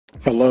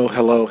Hello,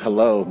 hello,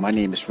 hello. My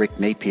name is Rick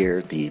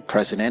Napier, the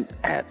president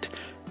at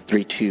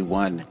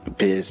 321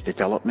 Biz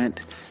Development,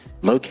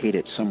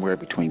 located somewhere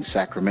between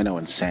Sacramento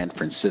and San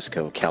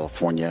Francisco,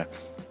 California.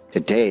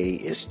 Today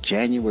is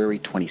January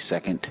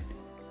 22nd,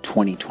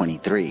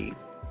 2023,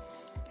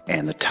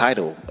 and the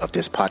title of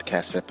this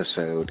podcast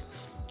episode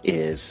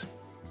is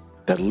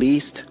The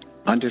Least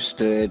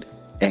Understood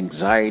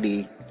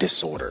Anxiety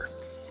Disorder,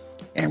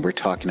 and we're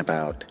talking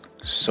about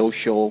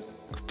social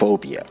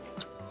phobia.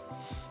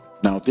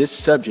 Now, this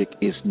subject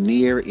is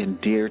near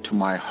and dear to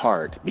my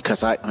heart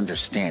because I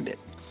understand it.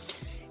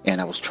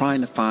 And I was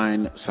trying to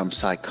find some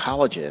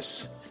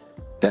psychologists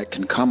that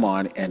can come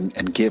on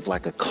and give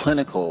like a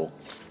clinical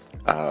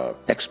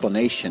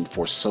explanation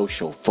for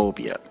social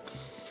phobia.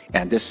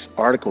 And this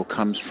article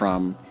comes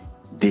from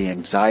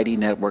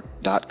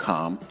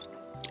theanxietynetwork.com.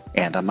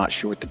 And I'm not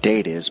sure what the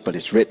date is, but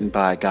it's written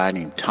by a guy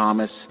named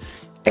Thomas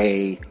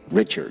A.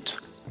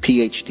 Richards,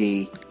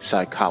 PhD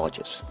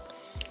psychologist.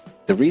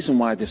 The reason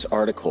why this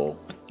article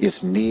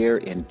is near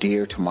and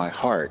dear to my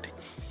heart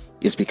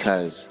is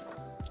because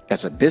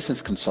as a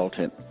business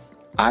consultant,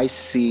 I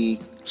see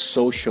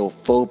social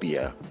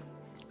phobia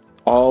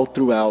all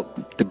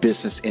throughout the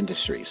business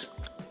industries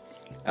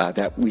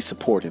that we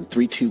support. In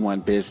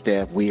 321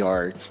 BizDev, we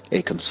are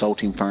a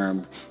consulting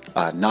firm,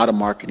 not a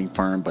marketing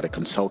firm, but a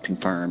consulting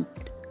firm.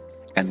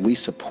 And we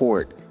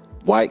support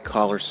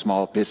white-collar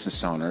small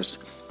business owners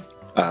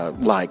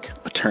like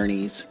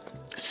attorneys,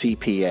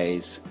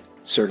 CPAs,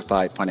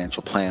 certified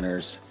financial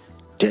planners,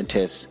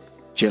 dentists,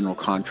 general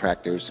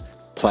contractors,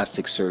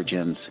 plastic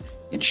surgeons,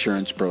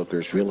 insurance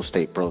brokers, real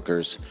estate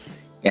brokers,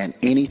 and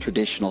any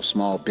traditional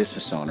small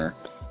business owner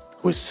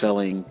who is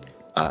selling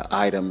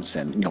items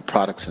and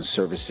products and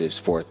services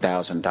for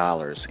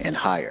 $1,000 and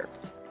higher.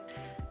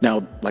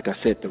 Now, like I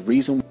said, the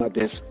reason why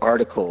this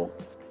article,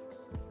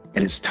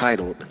 and it's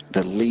titled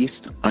The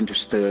Least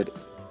Understood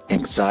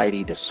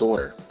Anxiety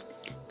Disorder,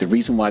 the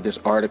reason why this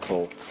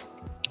article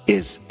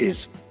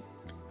is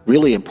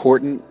really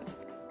important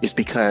is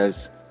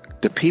because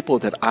the people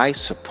that I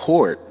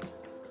support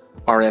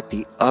are at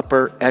the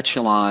upper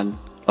echelon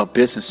of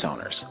business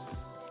owners.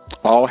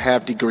 All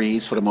have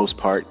degrees for the most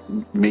part,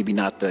 maybe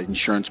not the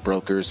insurance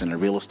brokers and the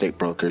real estate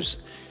brokers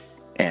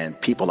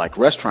and people like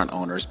restaurant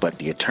owners, but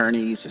the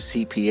attorneys, the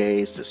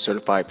CPAs, the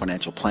certified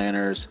financial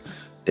planners,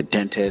 the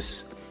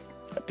dentists,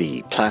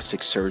 the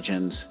plastic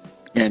surgeons,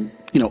 and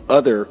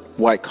other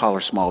white-collar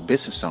small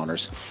business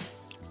owners.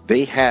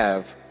 They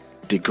have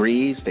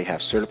degrees, they have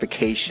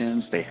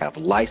certifications, they have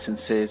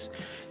licenses,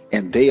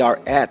 and they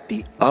are at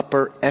the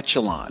upper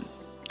echelon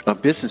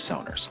of business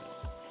owners.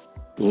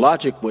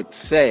 Logic would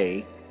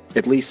say,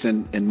 at least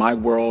in my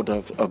world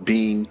of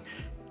being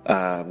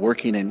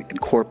working in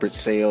corporate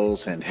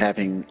sales and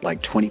having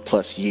like 20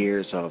 plus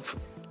years of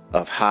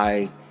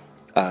high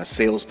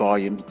sales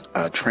volume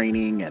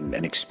training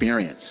and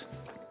experience.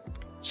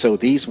 So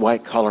these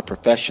white collar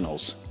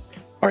professionals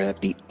are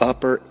at the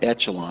upper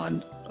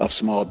echelon of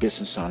small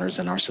business owners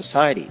in our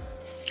society.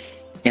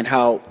 And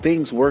how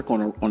things work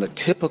on a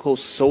typical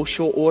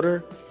social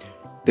order,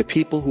 the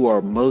people who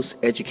are most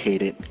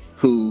educated,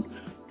 who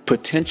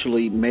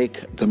potentially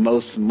make the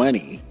most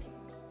money,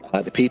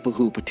 the people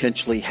who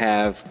potentially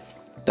have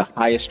the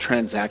highest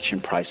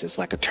transaction prices,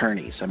 like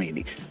attorneys. I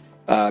mean,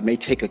 may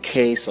take a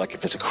case, like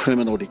if it's a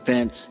criminal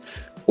defense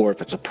or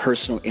if it's a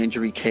personal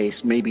injury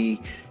case, maybe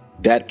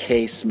that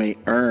case may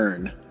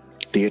earn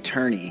the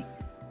attorney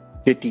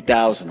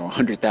 $50,000 or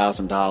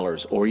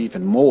 $100,000 or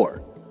even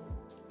more.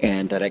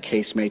 And that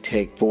case may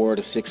take 4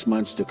 to 6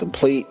 months to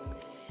complete,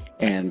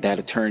 and that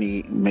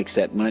attorney makes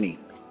that money.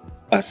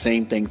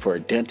 Same thing for a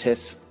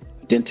dentist.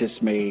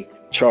 Dentists may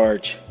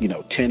charge,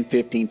 $10,000,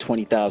 $15,000,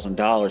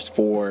 $20,000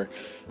 for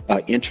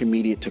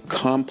intermediate to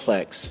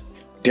complex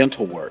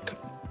dental work.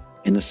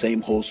 And the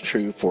same holds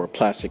true for a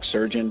plastic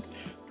surgeon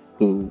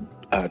who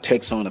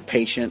takes on a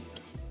patient.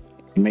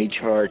 You may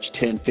charge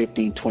 $10,000,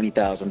 $15,000,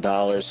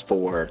 $20,000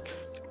 for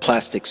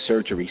plastic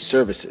surgery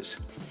services.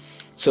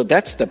 So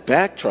that's the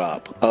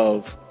backdrop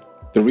of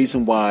the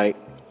reason why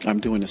I'm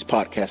doing this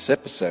podcast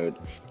episode.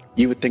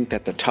 You would think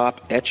that the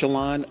top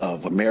echelon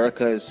of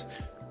America's,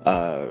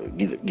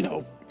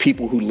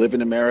 people who live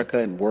in America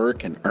and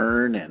work and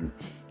earn and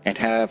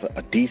have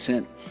a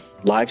decent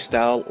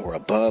lifestyle or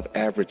above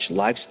average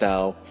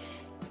lifestyle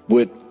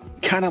would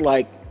kind of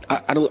like,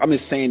 I'm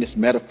just saying this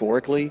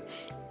metaphorically,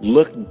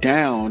 look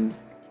down.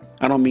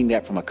 I don't mean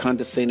that from a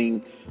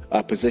condescending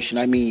position.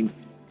 I mean,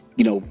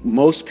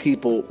 most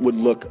people would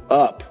look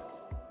up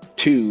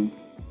to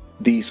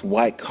these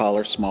white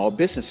collar small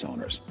business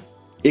owners.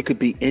 It could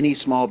be any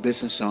small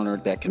business owner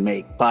that can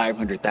make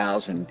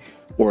 $500,000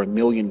 or $1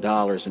 million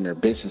in their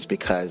business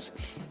because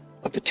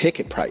of the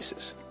ticket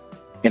prices.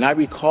 And I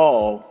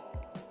recall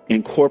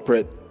in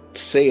corporate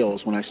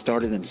sales, when I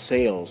started in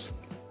sales,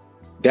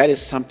 that is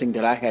something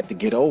that I had to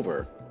get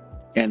over.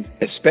 And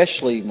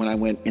especially when I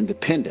went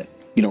independent,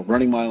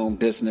 running my own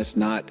business,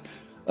 not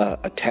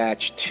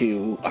attached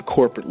to a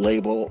corporate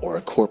label or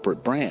a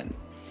corporate brand.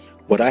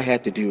 What I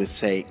had to do is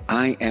say,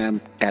 I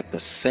am at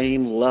the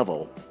same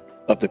level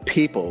of the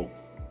people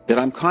that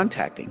I'm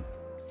contacting.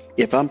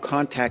 If I'm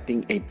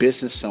contacting a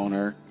business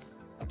owner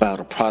about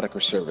a product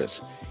or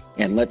service,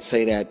 and let's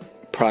say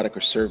that product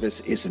or service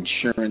is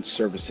insurance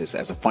services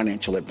as a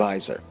financial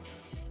advisor,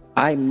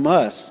 I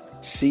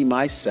must see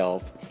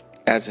myself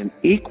as an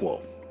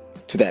equal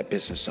to that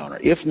business owner,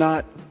 if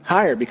not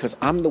higher, because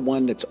I'm the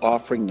one that's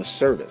offering the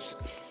service.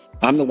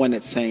 I'm the one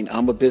that's saying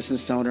I'm a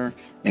business owner,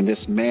 and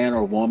this man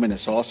or woman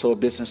is also a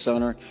business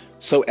owner.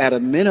 So at a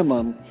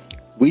minimum,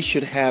 we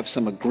should have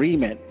some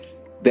agreement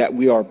that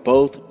we are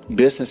both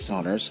business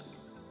owners.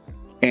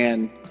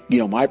 And,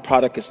 my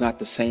product is not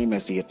the same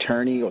as the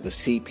attorney or the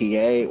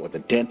CPA or the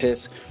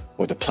dentist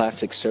or the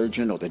plastic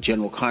surgeon or the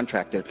general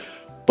contractor,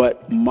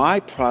 but my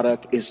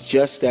product is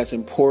just as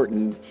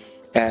important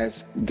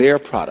as their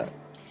product.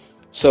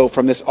 So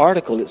from this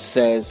article, it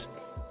says,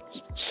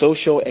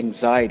 social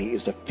anxiety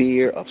is the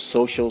fear of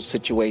social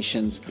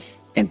situations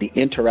and the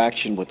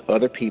interaction with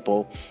other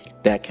people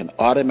that can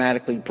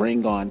automatically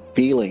bring on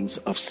feelings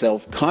of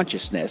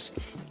self-consciousness,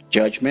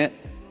 judgment,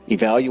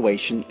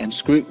 evaluation, and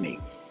scrutiny.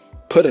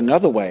 Put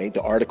another way,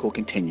 the article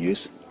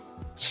continues,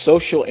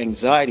 social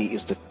anxiety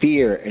is the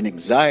fear and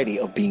anxiety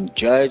of being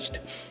judged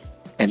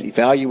and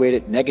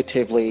evaluated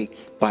negatively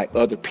by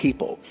other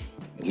people,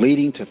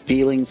 leading to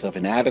feelings of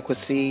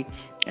inadequacy,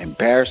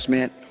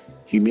 embarrassment,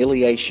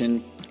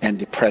 humiliation, and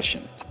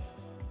depression.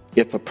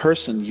 If a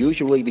person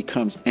usually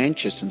becomes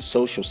anxious in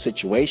social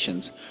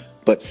situations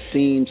but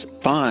seems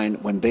fine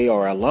when they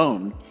are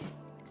alone,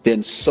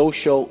 then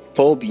social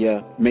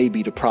phobia may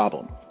be the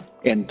problem.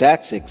 And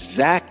that's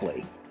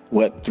exactly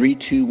what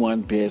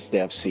 321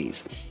 BizDev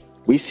sees.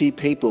 We see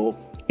people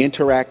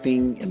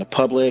interacting in the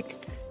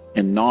public,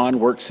 in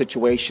non-work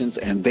situations,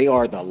 and they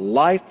are the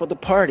life of the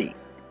party.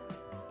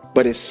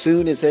 But as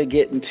soon as they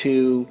get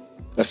into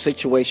a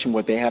situation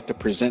where they have to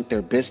present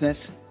their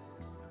business,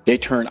 they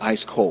turn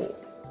ice cold.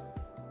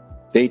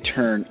 They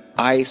turn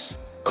ice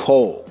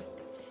cold.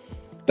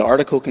 The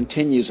article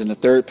continues in the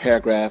third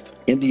paragraph.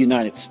 In the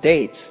United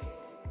States,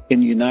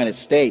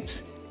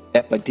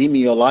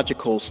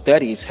 epidemiological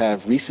studies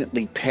have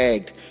recently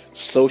pegged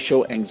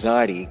social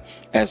anxiety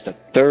as the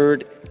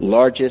third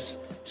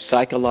largest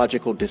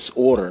psychological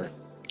disorder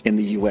in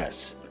the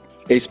U.S.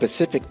 A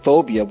specific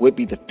phobia would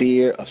be the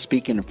fear of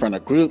speaking in front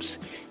of groups,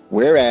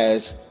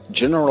 whereas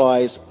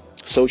generalized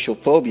social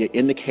phobia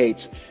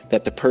indicates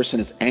that the person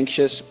is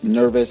anxious,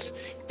 nervous,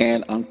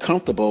 and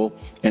uncomfortable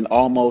in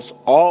almost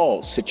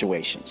all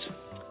situations.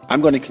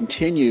 I'm going to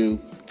continue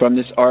from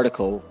this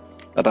article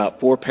about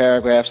 4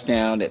 paragraphs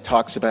down that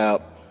talks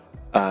about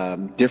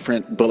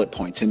different bullet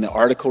points. And the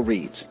article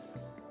reads,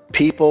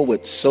 people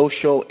with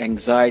social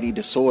anxiety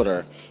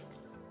disorder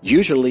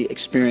usually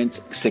experience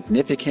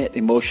significant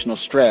emotional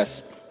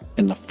stress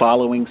in the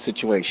following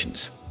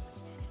situations: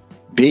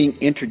 being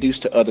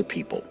introduced to other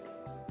people,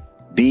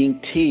 being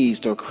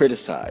teased or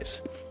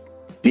criticized,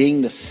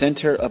 being the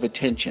center of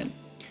attention,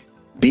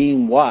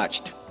 being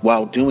watched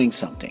while doing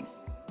something,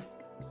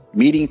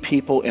 meeting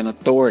people in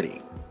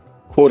authority,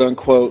 quote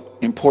unquote,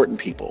 important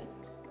people,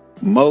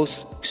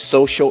 most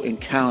social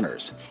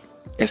encounters,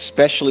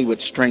 especially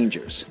with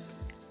strangers.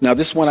 Now,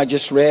 this one I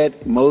just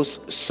read,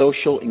 most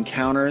social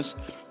encounters,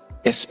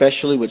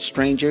 especially with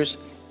strangers,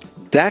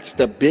 that's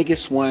the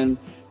biggest one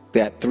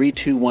that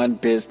 321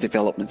 Biz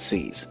Development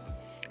sees.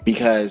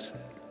 Because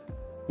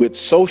with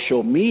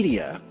social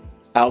media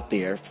out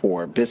there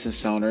for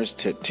business owners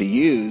to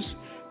use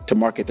to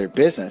market their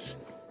business,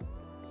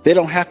 they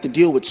don't have to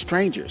deal with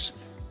strangers.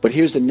 But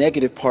here's the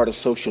negative part of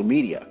social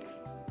media.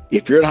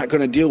 If you're not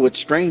going to deal with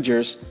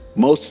strangers,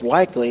 most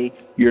likely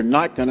you're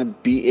not going to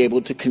be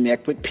able to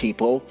connect with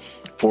people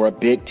for a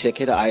big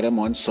ticket item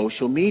on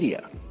social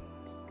media.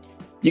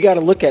 You got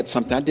to look at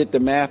something. I did the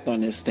math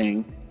on this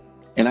thing,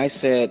 and I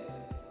said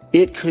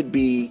it could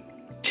be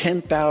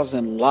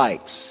 10,000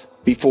 likes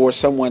before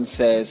someone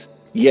says,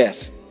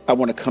 yes, I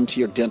want to come to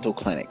your dental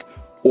clinic,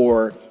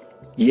 or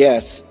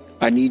yes,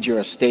 I need your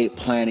estate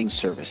planning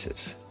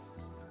services.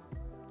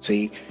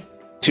 See,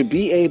 to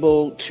be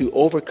able to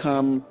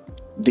overcome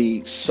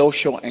the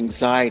social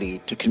anxiety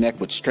to connect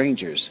with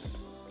strangers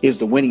is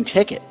the winning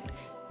ticket.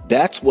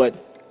 That's what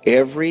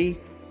every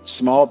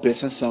small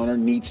business owner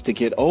needs to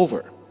get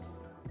over.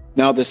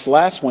 Now, this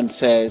last one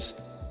says,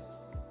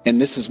 and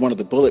this is one of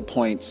the bullet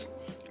points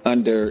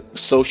under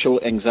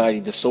social anxiety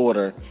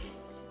disorder,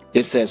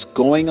 it says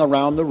going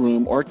around the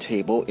room or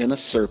table in a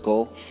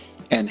circle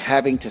and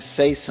having to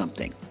say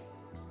something.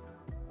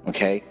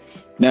 Okay.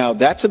 Now,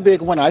 that's a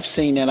big one. I've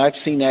seen that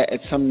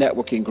at some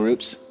networking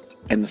groups.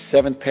 And the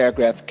 7th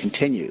paragraph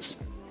continues.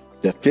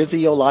 The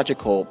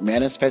physiological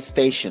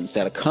manifestations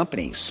that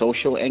accompany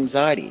social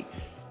anxiety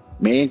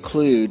may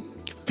include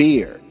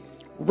fear,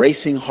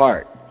 racing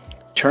heart,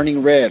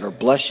 turning red or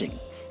blushing,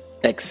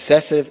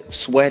 excessive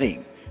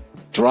sweating,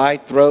 dry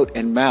throat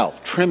and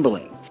mouth,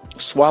 trembling,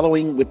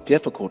 swallowing with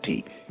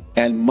difficulty,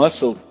 and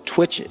muscle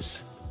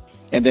twitches.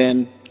 And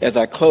then as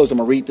I close, I'm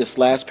going to read this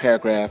last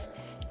paragraph,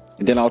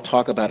 and then I'll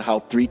talk about how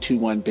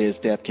 321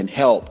 BizDev can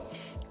help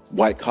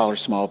white-collar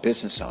small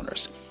business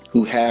owners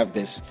who have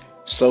this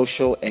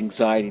social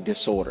anxiety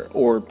disorder,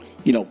 or,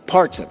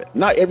 parts of it.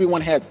 Not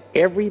everyone has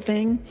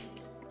everything.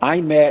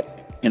 I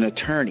met an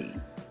attorney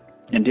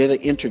and did an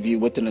interview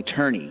with an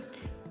attorney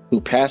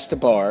who passed the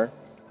bar,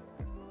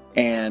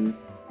 and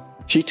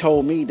she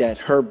told me that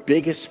her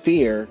biggest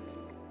fear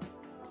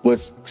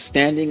was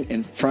standing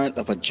in front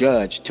of a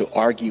judge to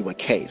argue a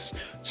case.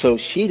 So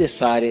she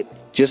decided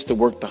just to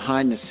work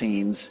behind the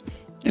scenes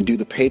and do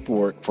the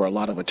paperwork for a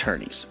lot of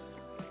attorneys.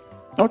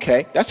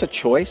 Okay, that's a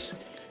choice,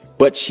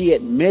 but she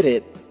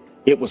admitted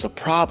it was a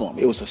problem.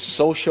 It was a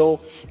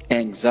social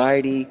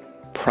anxiety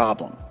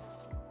problem.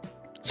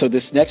 So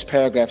this next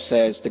paragraph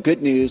says, the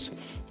good news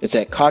is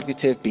that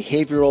cognitive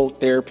behavioral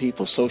therapy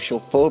for social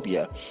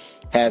phobia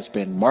has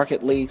been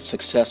markedly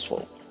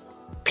successful.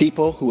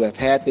 People who have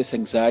had this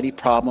anxiety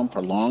problem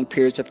for long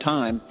periods of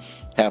time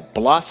have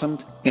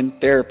blossomed in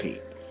therapy.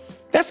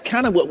 That's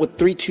kind of what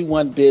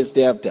 321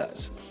 BizDev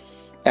does.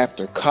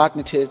 After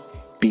cognitive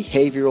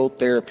behavioral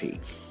therapy,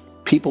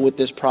 people with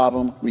this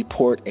problem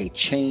report a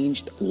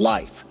changed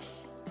life,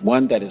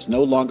 one that is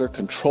no longer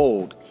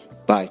controlled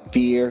by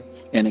fear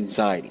and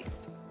anxiety.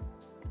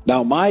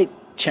 Now, my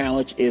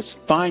challenge is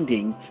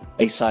finding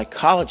a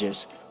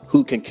psychologist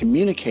who can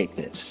communicate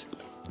this,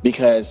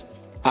 because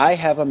I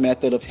have a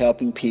method of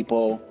helping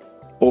people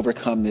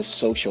overcome this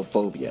social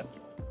phobia.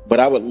 But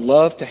I would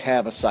love to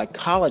have a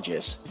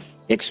psychologist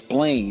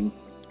explain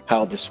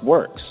how this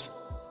works.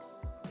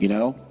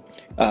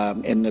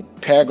 And the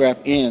paragraph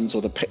ends,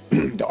 or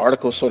the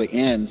article sort of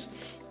ends,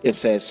 it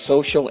says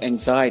social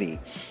anxiety,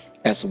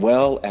 as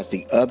well as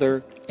the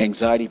other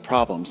anxiety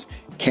problems,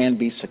 can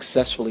be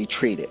successfully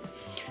treated.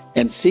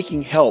 And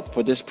seeking help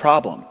for this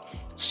problem,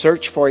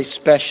 search for a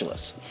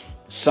specialist,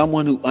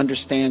 someone who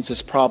understands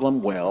this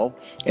problem well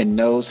and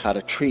knows how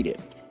to treat it.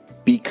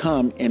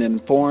 Become an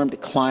informed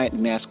client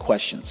and ask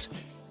questions.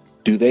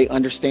 Do they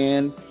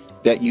understand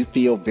that you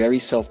feel very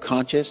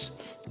self-conscious,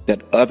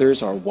 that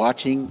others are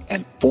watching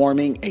and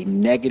forming a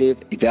negative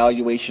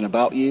evaluation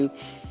about you?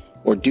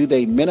 Or do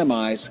they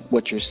minimize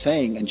what you're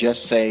saying and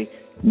just say,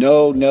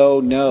 no,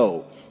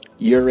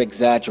 you're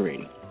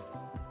exaggerating?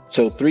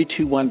 So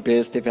 321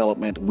 Biz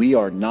Development, we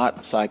are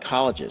not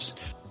psychologists.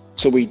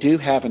 So we do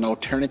have an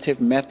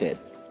alternative method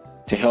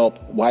to help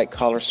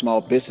white-collar small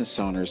business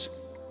owners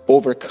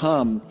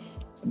overcome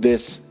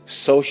this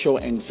social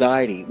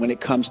anxiety when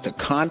it comes to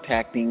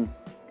contacting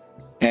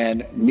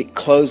and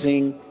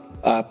closing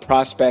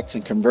prospects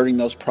and converting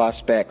those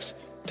prospects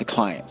to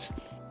clients.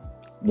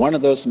 One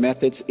of those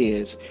methods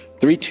is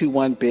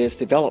 321 Biz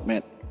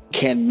Development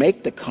can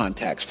make the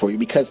contacts for you,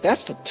 because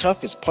that's the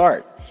toughest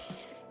part.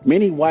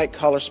 Many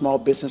white-collar small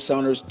business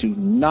owners do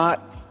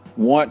not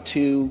want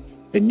to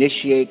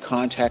initiate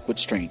contact with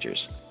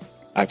strangers.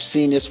 I've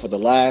seen this for the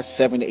last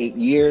 7 to 8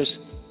 years.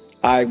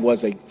 I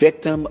was a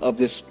victim of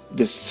this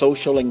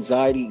social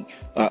anxiety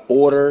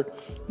order,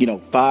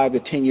 5 to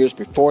 10 years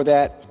before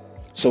that.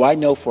 So I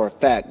know for a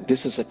fact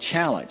this is a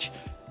challenge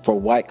for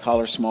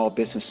white-collar small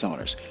business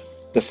owners.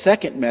 The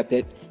second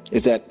method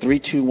is that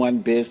 321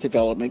 Biz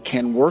Development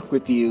can work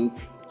with you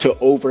to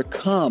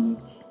overcome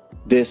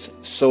this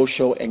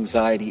social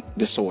anxiety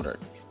disorder.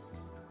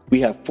 We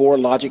have 4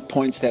 logic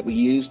points that we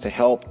use to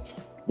help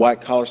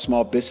white-collar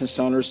small business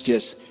owners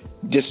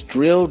just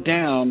drill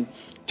down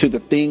to the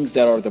things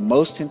that are the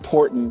most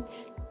important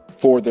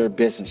for their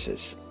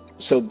businesses.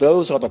 So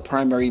those are the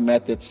primary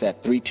methods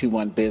that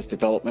 321 Biz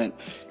Development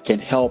can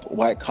help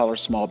white-collar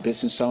small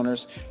business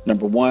owners.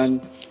 Number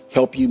 1,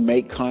 help you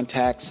make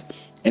contacts.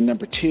 And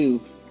number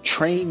 2,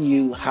 train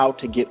you how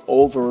to get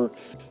over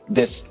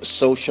this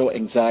social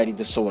anxiety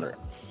disorder.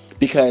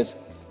 Because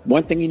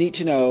one thing you need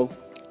to know,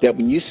 that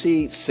when you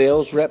see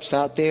sales reps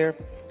out there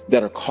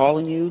that are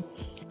calling you,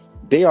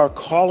 they are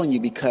calling you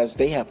because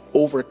they have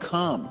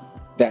overcome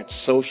that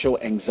social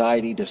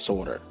anxiety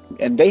disorder.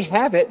 And they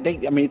have it.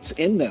 It's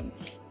in them.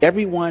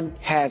 Everyone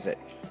has it.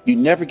 You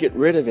never get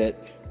rid of it.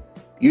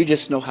 You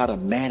just know how to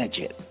manage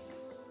it.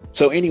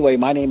 So anyway,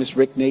 my name is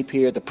Rick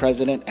Napier, the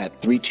president at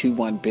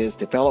 321 Biz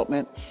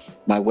Development.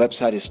 My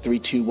website is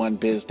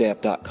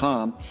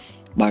 321bizdev.com.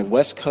 My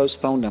West Coast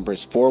phone number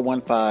is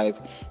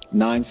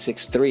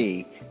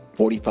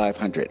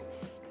 415-963-4500.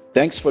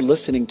 Thanks for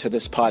listening to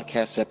this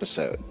podcast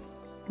episode.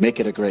 Make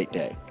it a great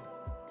day.